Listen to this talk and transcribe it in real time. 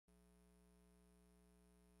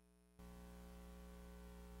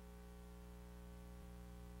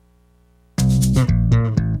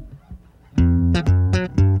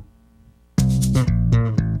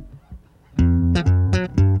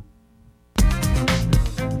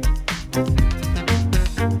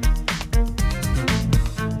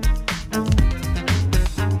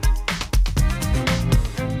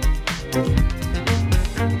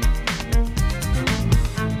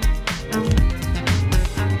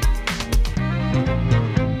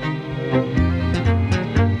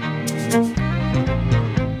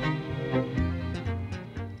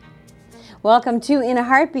Welcome to In a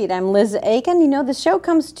Heartbeat. I'm Liz Aiken. You know, the show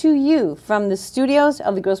comes to you from the studios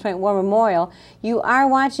of the Grosse Pointe War Memorial. You are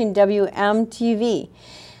watching WMTV.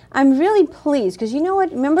 I'm really pleased because you know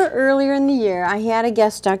what? Remember earlier in the year I had a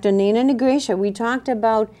guest, Dr. Nina Negresha. We talked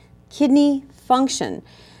about kidney function.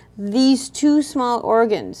 These two small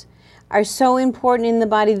organs are so important in the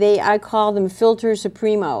body. I call them filter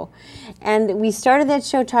supremo. And we started that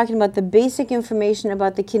show talking about the basic information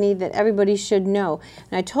about the kidney that everybody should know.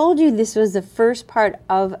 And I told you this was the first part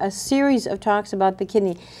of a series of talks about the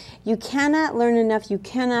kidney. You cannot learn enough. You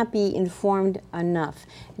cannot be informed enough.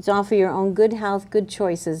 It's all for your own good health, good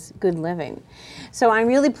choices, good living. So I'm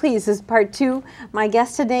really pleased. This is part two. My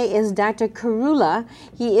guest today is Dr. Khairullah.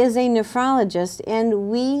 He is a nephrologist,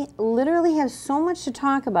 and we literally have so much to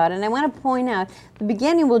talk about. And I want to point out, at the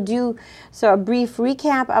beginning we'll do a brief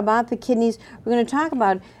recap about the kidneys. We're going to talk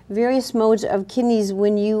about various modes of kidneys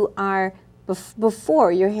when you are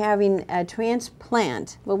before you're having a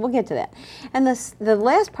transplant. Well, we'll get to that. And the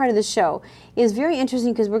last part of the show is very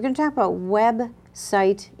interesting because we're going to talk about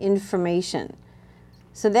website information.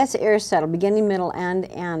 So that's Aristotle, beginning, middle,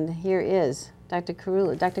 and here is Dr.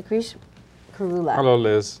 Khairullah. Dr. Khairullah. Hello,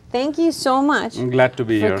 Liz. Thank you so much. I'm glad to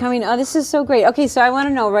be here. For coming. Oh, this is so great. Okay, so I want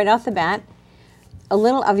to know right off the bat a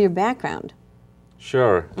little of your background.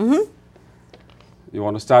 Sure. You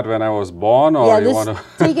want to start when I was born, or you want to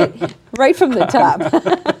take it right from the top?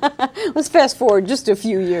 Let's fast forward just a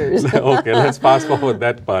few years. Okay, let's fast forward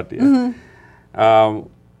that part. Yeah.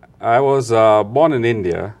 I was born in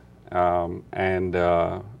India and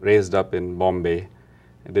raised up in Bombay.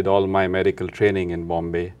 I did all my medical training in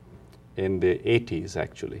Bombay in the 80s,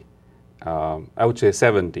 actually. I would say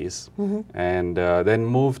 70s, and then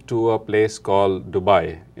moved to a place called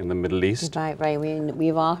Dubai in the Middle East. Dubai, right?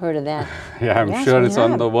 We've all heard of that. Yeah, I'm sure it's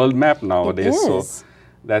on the world map nowadays. It is. So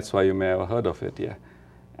that's why you may have heard of it. Yeah,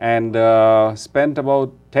 and spent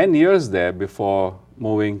about 10 years there before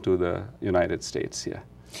moving to the United States. Yeah.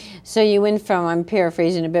 So you went from, I'm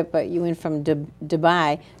paraphrasing a bit, but you went from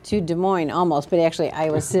Dubai to Des Moines almost, but actually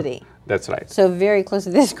Iowa City. That's right. So very close.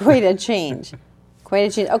 That's quite a change. Quite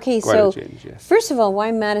a change. Okay, Quite a change, yes. First of all,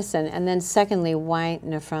 why medicine? And then secondly, why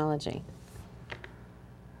nephrology?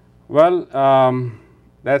 Well,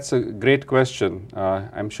 that's a great question.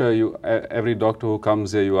 I'm sure every doctor who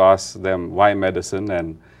comes here, you ask them why medicine.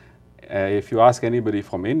 And if you ask anybody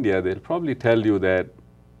from India, they'll probably tell you that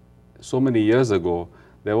so many years ago,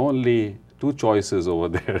 there were only two choices over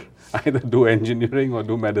there. Either do engineering or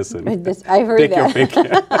do medicine. I've heard Take that. your pick.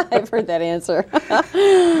 I've heard that answer.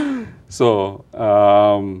 So,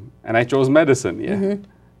 and I chose medicine, yeah.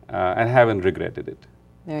 And haven't regretted it.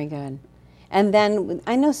 Very good. And then,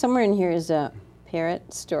 I know somewhere in here is a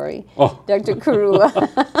parrot story. Oh. Dr.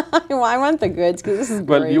 Khairullah. Well, I want the goods, because this is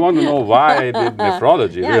great. Well, you want to know why I did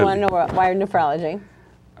nephrology, yeah, really? I want to know why nephrology.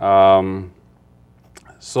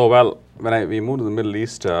 So, well, when we moved to the Middle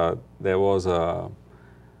East, there was a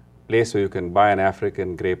place where you can buy an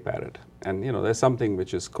African gray parrot. And, you know, there's something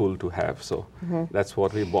which is cool to have. So that's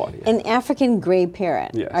what we bought. Yeah. An African gray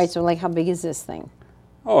parrot? Yes. All right, so like how big is this thing?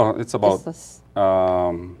 Oh, it's about this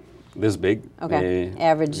big. Okay,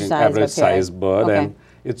 average size average size bird. Okay. And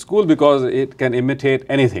it's cool because it can imitate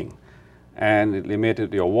anything. And it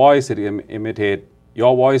imitate your voice, it imitate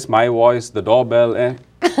your voice, my voice, the doorbell, and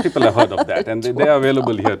people have heard of that. And they are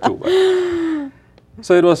available here too. But.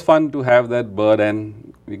 So it was fun to have that bird,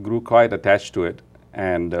 and we grew quite attached to it.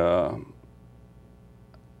 And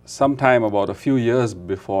sometime about a few years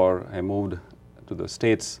before I moved to the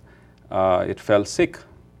States, it fell sick.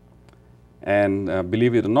 And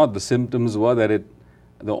believe it or not, the symptoms were that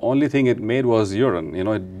the only thing it made was urine. You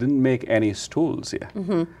know, it didn't make any stools here.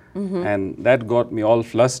 And that got me all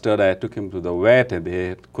flustered. I took him to the vet, and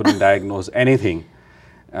they couldn't diagnose anything.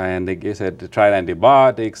 And they said to try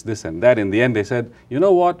antibiotics, this and that. In the end, they said, you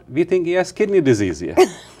know what, we think he has kidney disease here.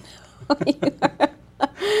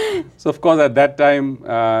 So, of course, at that time,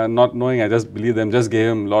 not knowing, I just believed them, just gave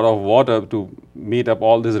him a lot of water to meet up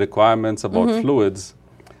all these requirements about fluids.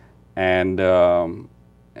 And I'm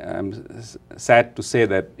sad to say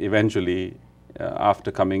that eventually, after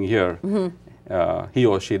coming here, he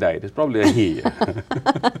or she died. It's probably a he.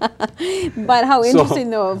 But how interesting,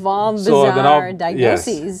 though, of all bizarre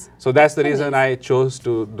diagnoses. Yes. So that's the reason I chose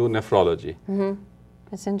to do nephrology.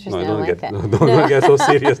 That's interesting. No, I like that. Don't get so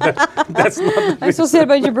serious. That's not the I'm so sad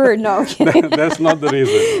about your bird. No, okay. That's not the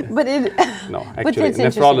reason. But it. No, But actually,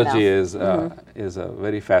 that's nephrology interesting is a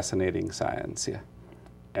very fascinating science. Yeah,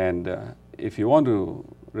 and if you want to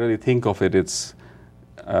really think of it, it's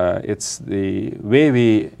the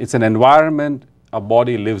way it's an environment a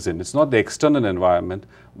body lives in. It's not the external environment,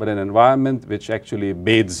 but an environment which actually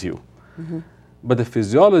bathes you. But the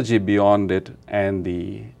physiology beyond it and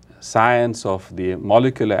the science of the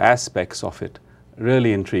molecular aspects of it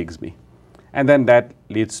really intrigues me. And then that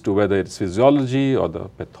leads to whether it's physiology or the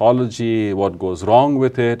pathology, what goes wrong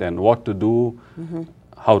with it and what to do,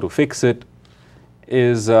 how to fix it,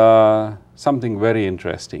 is something very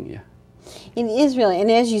interesting here. In Israel,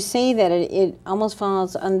 and as you say that, it almost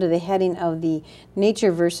falls under the heading of the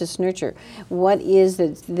nature versus nurture. What is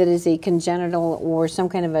that is a congenital or some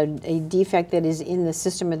kind of a defect that is in the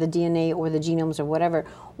system of the DNA or the genomes or whatever,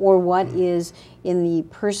 or what is in the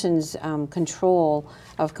person's control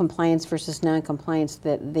of compliance versus non-compliance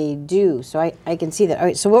that they do. So I can see that. All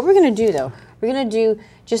right, so what we're going to do, though, we're going to do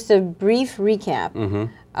just a brief recap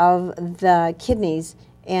of the kidneys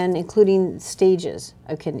and including stages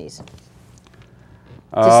of kidneys.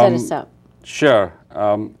 To set us up. Sure.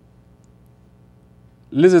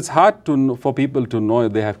 Liz, it's hard for people to know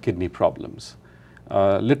if they have kidney problems.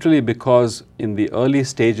 Literally because in the early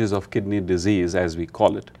stages of kidney disease, as we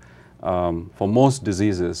call it, for most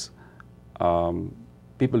diseases,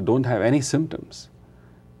 people don't have any symptoms.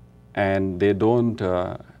 And they don't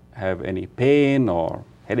have any pain or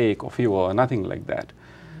headache or fever or nothing like that.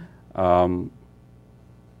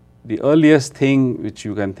 The earliest thing which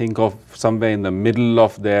you can think of somewhere in the middle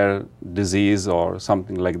of their disease or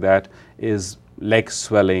something like that is leg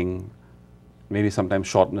swelling, maybe sometimes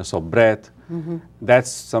shortness of breath. That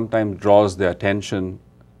sometimes draws their attention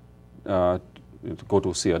to go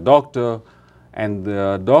to see a doctor, and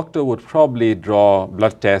the doctor would probably draw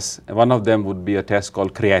blood tests. One of them would be a test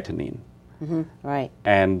called creatinine. Right.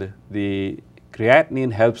 And the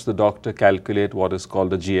creatinine helps the doctor calculate what is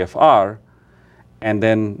called the GFR, and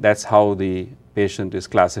then that's how the patient is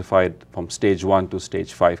classified from stage 1 to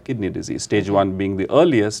stage 5 kidney disease. Stage 1 being the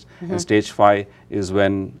earliest, and stage 5 is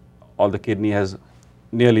when all the kidney has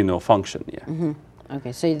nearly no function.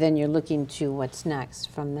 Okay, so then you're looking to what's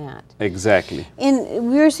next from that. Exactly.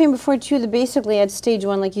 And we were saying before too that basically at stage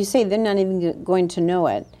 1, like you say, they're not even going to know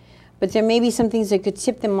it. But there may be some things that could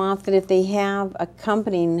tip them off that if they have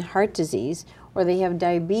accompanying heart disease or they have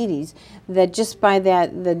diabetes, that just by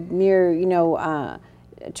that, the mere,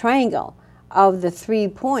 triangle of the 3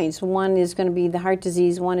 points, one is going to be the heart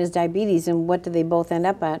disease, one is diabetes, and what do they both end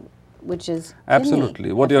up at, which is Absolutely.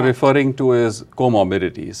 kidney What you're referring to is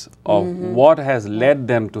comorbidities of what has led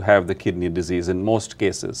them to have the kidney disease in most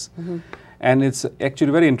cases. And it's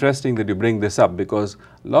actually very interesting that you bring this up, because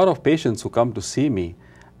a lot of patients who come to see me,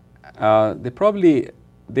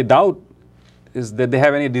 they doubt is that they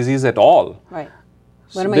have any disease at all. Right.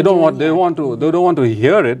 So they don't want to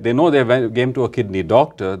hear it. They know they came to a kidney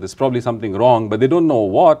doctor. There's probably something wrong, but they don't know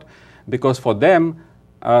what, because for them,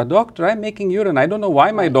 doctor, I'm making urine. I don't know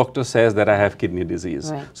why my doctor says that I have kidney disease.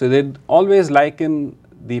 Right. So they always liken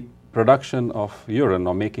the production of urine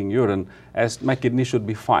or making urine as my kidney should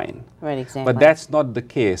be fine. Right, exactly. But that's not the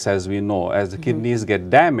case, as we know. As the kidneys get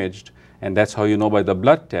damaged, and that's how you know by the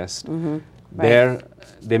blood test,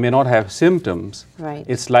 they may not have symptoms. Right.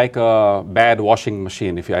 It's like a bad washing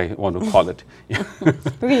machine, if I want to call it.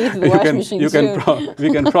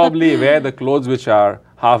 We can probably wear the clothes which are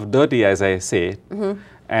half dirty, as I say,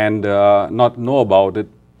 and not know about it,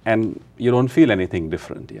 and you don't feel anything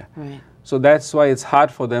different. Right. So that's why it's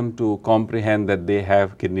hard for them to comprehend that they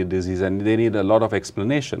have kidney disease, and they need a lot of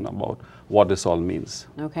explanation about what this all means.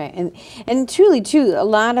 Okay, and truly too, a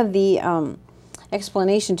lot of the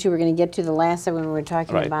explanation too, we're going to get to the last time when we were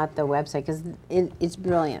talking about the website, because it's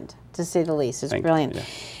brilliant, to say the least. It's brilliant. Yeah.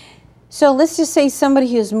 So let's just say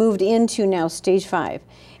somebody who's moved into now stage 5,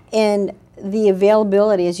 and the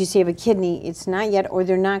availability, as you say, of a kidney, it's not yet, or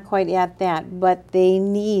they're not quite at that, but they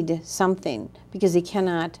need something because they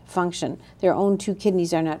cannot function. Their own 2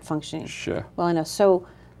 kidneys are not functioning well enough. So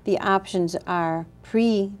the options are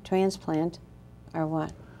pre-transplant or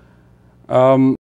what?